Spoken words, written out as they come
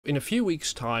In a few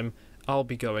weeks' time, I'll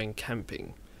be going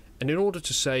camping, and in order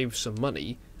to save some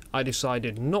money, I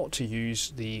decided not to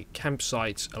use the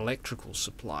campsite's electrical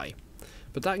supply.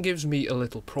 But that gives me a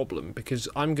little problem, because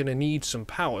I'm going to need some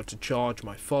power to charge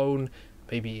my phone,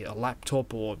 maybe a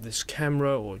laptop or this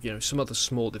camera, or some other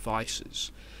small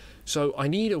devices. So I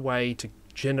need a way to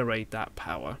generate that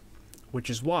power,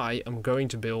 which is why I'm going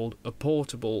to build a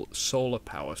portable solar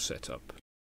power setup.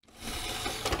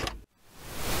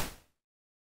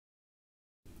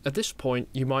 At this point,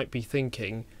 you might be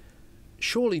thinking,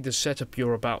 surely the setup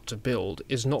you're about to build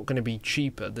is not going to be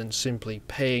cheaper than simply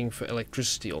paying for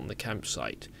electricity on the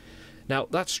campsite. Now,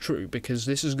 that's true, because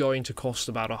this is going to cost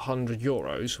about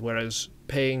 €100, whereas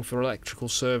paying for electrical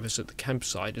service at the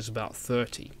campsite is about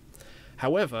 30.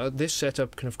 However, this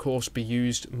setup can of course be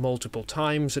used multiple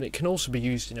times, and it can also be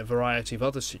used in a variety of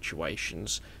other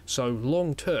situations, so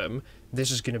long term, this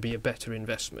is going to be a better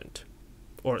investment.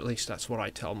 Or at least that's what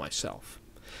I tell myself.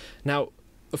 Now,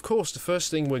 of course, the first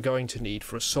thing we're going to need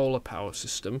for a solar power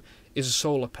system is a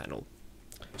solar panel.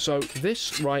 So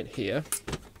this right here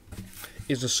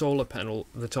is a solar panel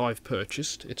that I've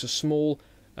purchased. It's a small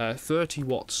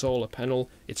 30-watt solar panel.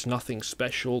 It's nothing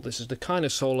special. This is the kind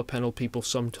of solar panel people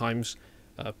sometimes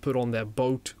put on their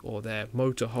boat or their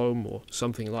motorhome or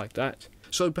something like that.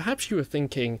 So perhaps you were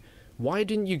thinking, why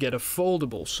didn't you get a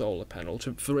foldable solar panel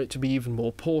for it to be even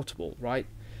more portable, right?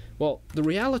 Well, the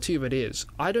reality of it is,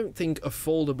 I don't think a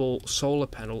foldable solar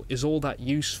panel is all that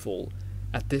useful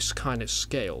at this kind of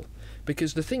scale.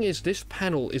 Because the thing is, this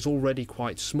panel is already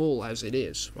quite small as it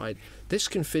is, right? This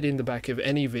can fit in the back of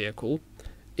any vehicle.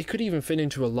 It could even fit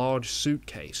into a large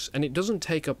suitcase, and it doesn't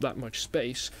take up that much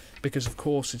space because, of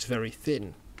course, it's very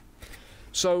thin.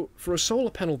 So, for a solar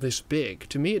panel this big,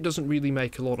 to me it doesn't really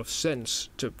make a lot of sense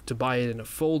to buy it in a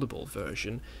foldable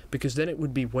version, because then it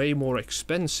would be way more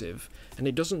expensive, and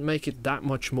it doesn't make it that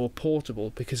much more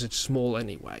portable because it's small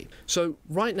anyway. So,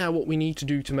 right now what we need to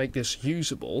do to make this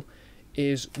usable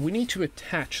is we need to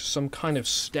attach some kind of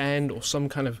stand or some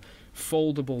kind of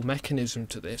foldable mechanism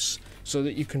to this so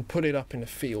that you can put it up in a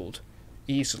field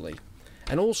easily.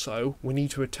 And also, we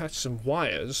need to attach some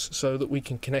wires so that we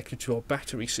can connect it to our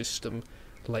battery system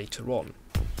later on.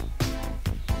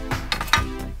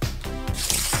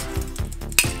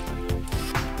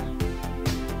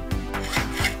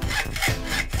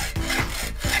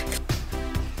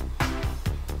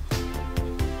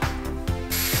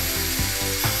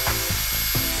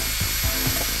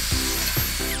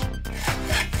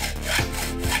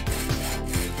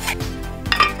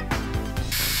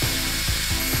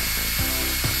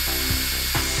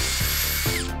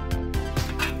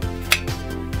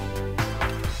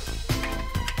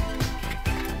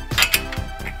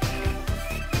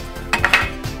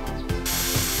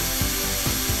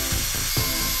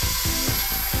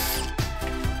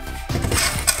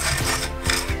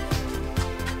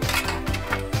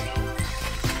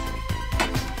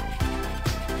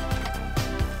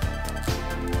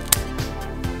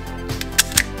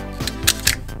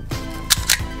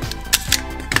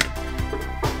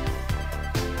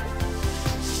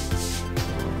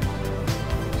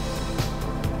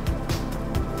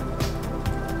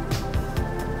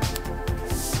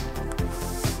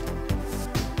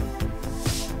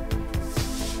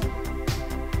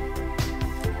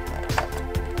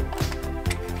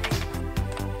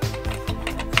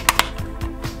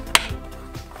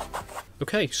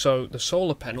 Okay, so the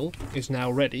solar panel is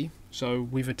now ready. So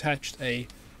we've attached a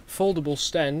foldable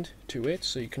stand to it,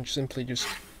 so you can simply just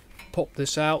pop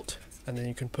this out and then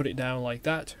you can put it down like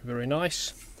that. Very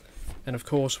nice. And of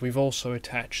course we've also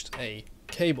attached a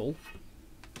cable.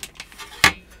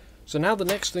 So now the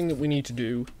next thing that we need to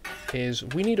do is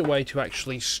we need a way to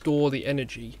actually store the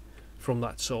energy from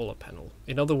that solar panel.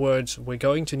 In other words, we're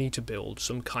going to need to build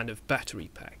some kind of battery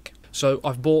pack. So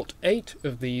I've bought 8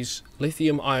 of these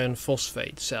lithium iron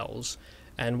phosphate cells,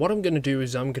 and what I'm going to do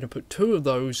is I'm going to put 2 of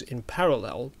those in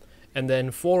parallel and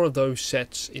then 4 of those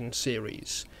sets in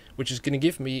series, which is going to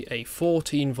give me a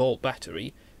 14-volt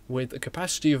battery with a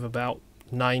capacity of about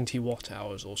 90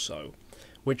 watt-hours or so,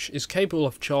 which is capable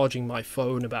of charging my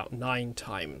phone about 9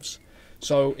 times.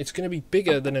 So it's going to be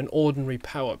bigger than an ordinary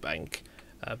power bank,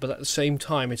 but at the same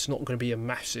time it's not going to be a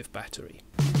massive battery.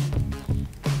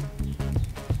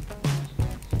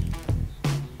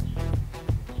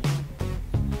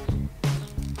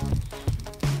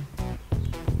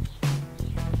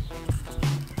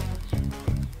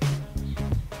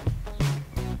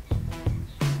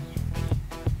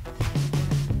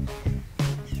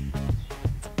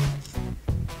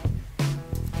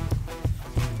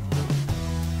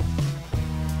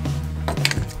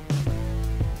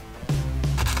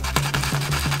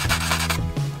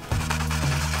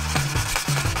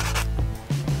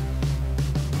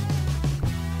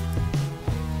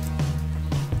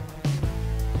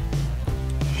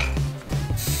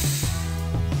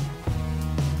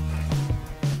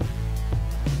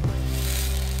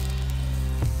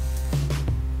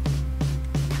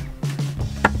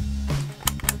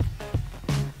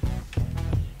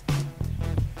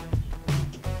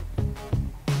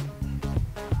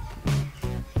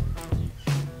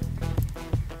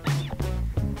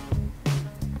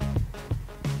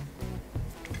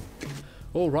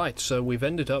 Alright, so we've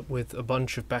ended up with a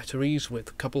bunch of batteries with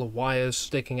a couple of wires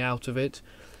sticking out of it.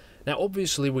 Now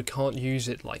obviously we can't use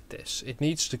it like this. It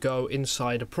needs to go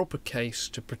inside a proper case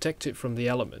to protect it from the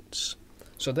elements.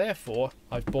 So therefore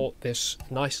I've bought this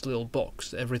nice little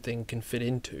box that everything can fit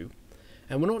into.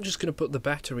 And we're not just going to put the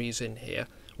batteries in here,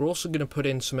 we're also going to put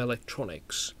in some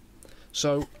electronics.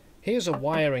 So here's a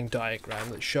wiring diagram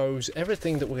that shows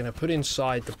everything that we're going to put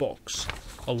inside the box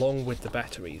along with the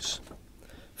batteries.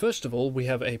 First of all, we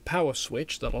have a power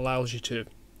switch that allows you to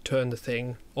turn the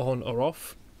thing on or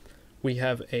off. We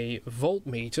have a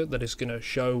voltmeter that is going to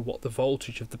show what the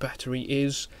voltage of the battery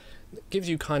is. It gives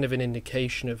you kind of an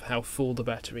indication of how full the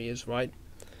battery is, right?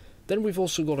 Then we've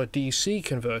also got a DC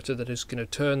converter that is going to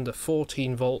turn the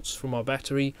 14 volts from our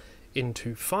battery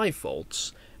into 5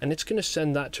 volts, and it's going to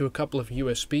send that to a couple of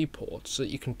USB ports so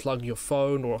that you can plug your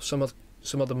phone or some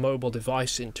other mobile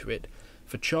device into it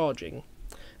for charging.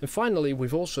 And finally,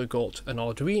 we've also got an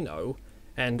Arduino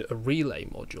and a relay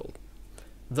module.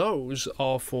 Those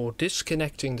are for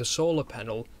disconnecting the solar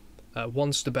panel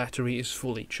once the battery is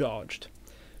fully charged.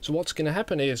 So what's going to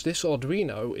happen is this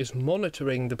Arduino is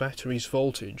monitoring the battery's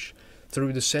voltage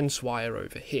through the sense wire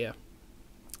over here.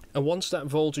 And once that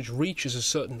voltage reaches a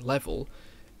certain level,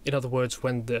 in other words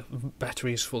when the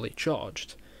battery is fully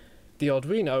charged, the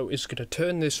Arduino is going to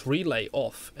turn this relay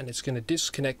off and it's going to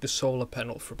disconnect the solar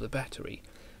panel from the battery.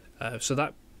 So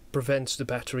that prevents the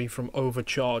battery from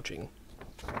overcharging.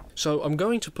 So I'm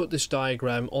going to put this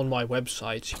diagram on my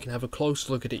website so you can have a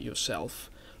close look at it yourself,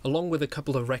 along with a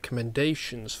couple of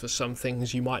recommendations for some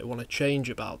things you might want to change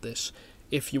about this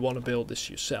if you want to build this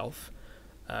yourself.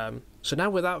 So now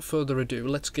without further ado,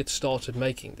 let's get started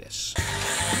making this.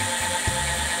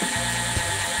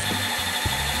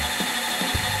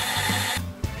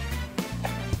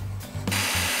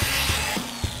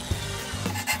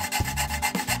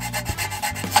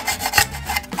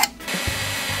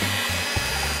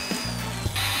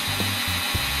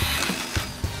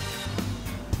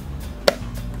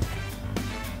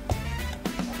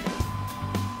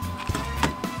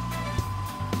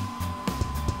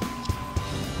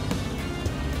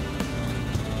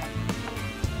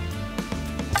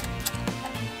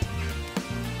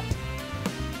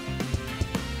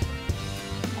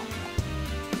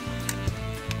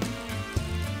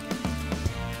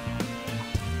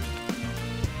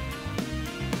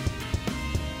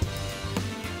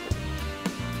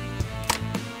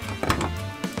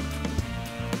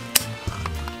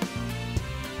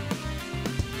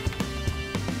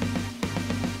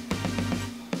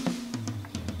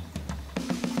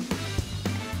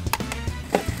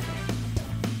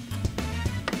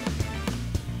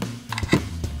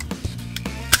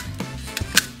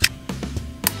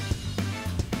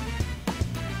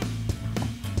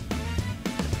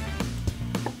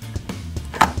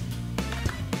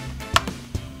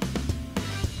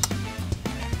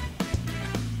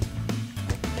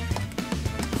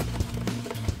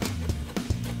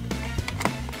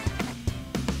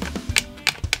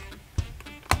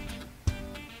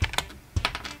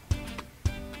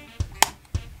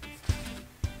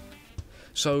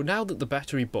 So now that the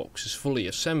battery box is fully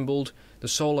assembled, the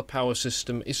solar power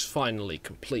system is finally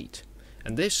complete.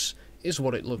 And this is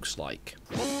what it looks like.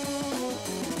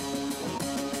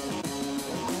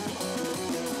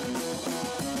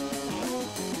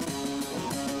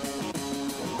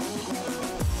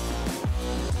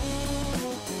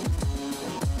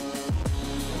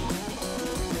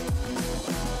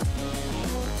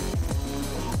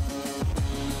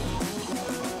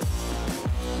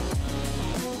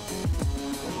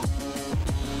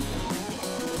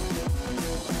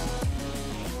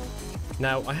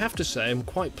 Now, I have to say I'm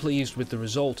quite pleased with the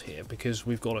result here because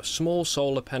we've got a small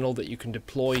solar panel that you can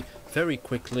deploy very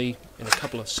quickly, in a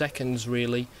couple of seconds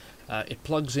really. It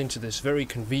plugs into this very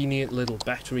convenient little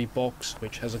battery box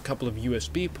which has a couple of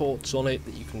USB ports on it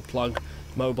that you can plug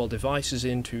mobile devices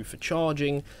into for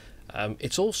charging.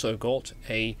 It's also got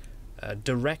a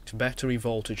direct battery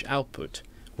voltage output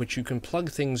which you can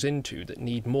plug things into that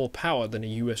need more power than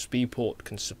a USB port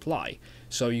can supply.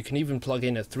 So you can even plug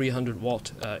in a 300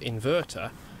 watt inverter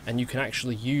and you can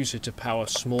actually use it to power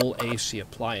small AC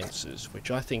appliances, which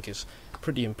I think is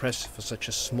pretty impressive for such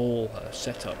a small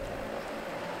setup.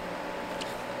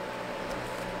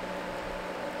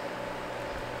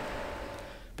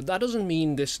 But that doesn't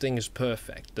mean this thing is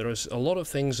perfect. There is a lot of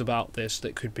things about this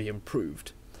that could be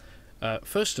improved.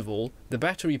 First of all, the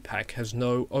battery pack has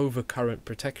no overcurrent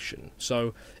protection,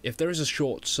 so if there is a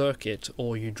short circuit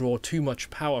or you draw too much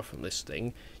power from this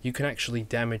thing, you can actually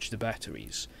damage the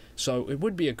batteries. So it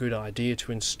would be a good idea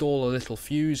to install a little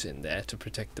fuse in there to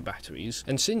protect the batteries,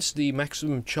 and since the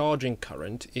maximum charging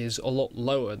current is a lot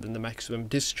lower than the maximum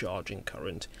discharging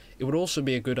current, it would also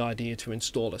be a good idea to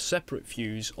install a separate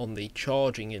fuse on the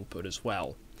charging input as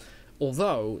well.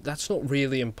 Although that's not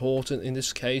really important in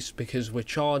this case because we're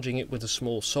charging it with a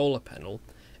small solar panel,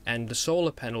 and the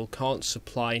solar panel can't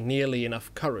supply nearly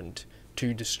enough current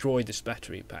to destroy this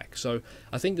battery pack. So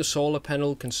I think the solar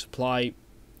panel can supply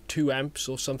 2 amps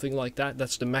or something like that.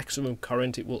 That's the maximum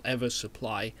current it will ever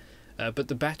supply, but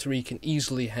the battery can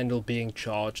easily handle being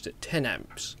charged at 10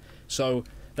 amps. So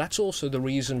that's also the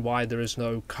reason why there is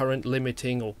no current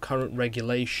limiting or current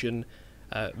regulation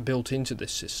built into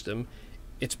this system.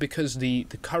 It's because the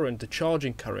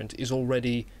charging current is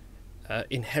already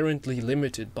inherently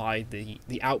limited by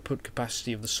the output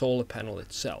capacity of the solar panel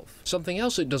itself. Something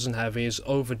else it doesn't have is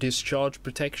over discharge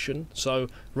protection. So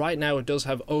right now it does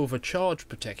have overcharge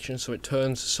protection, so it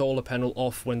turns the solar panel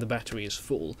off when the battery is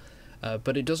full,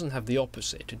 but it doesn't have the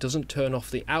opposite. It doesn't turn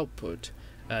off the output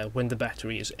when the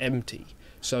battery is empty.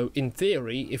 So in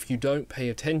theory, if you don't pay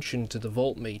attention to the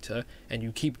voltmeter and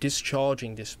you keep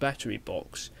discharging this battery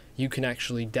box, you can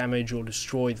actually damage or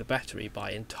destroy the battery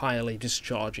by entirely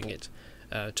discharging it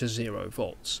to 0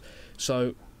 volts.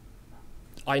 So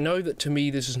I know that to me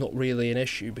this is not really an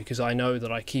issue because I know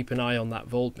that I keep an eye on that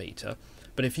voltmeter,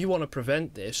 but if you want to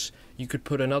prevent this, you could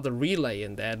put another relay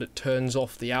in there that turns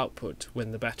off the output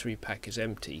when the battery pack is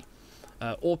empty.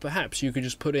 Or perhaps you could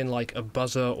just put in like a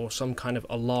buzzer or some kind of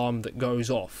alarm that goes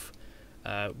off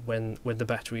when the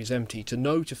battery is empty to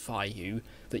notify you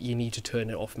that you need to turn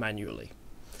it off manually.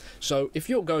 So if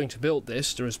you're going to build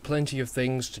this, there is plenty of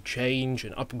things to change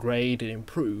and upgrade and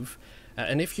improve,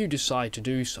 and if you decide to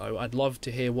do so, I'd love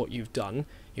to hear what you've done,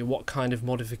 what kind of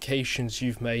modifications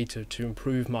you've made to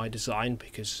improve my design,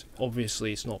 because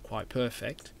obviously it's not quite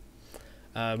perfect.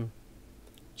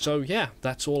 So yeah,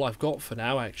 that's all I've got for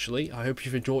now actually. I hope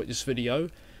you've enjoyed this video,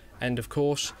 and of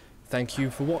course, thank you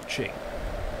for watching.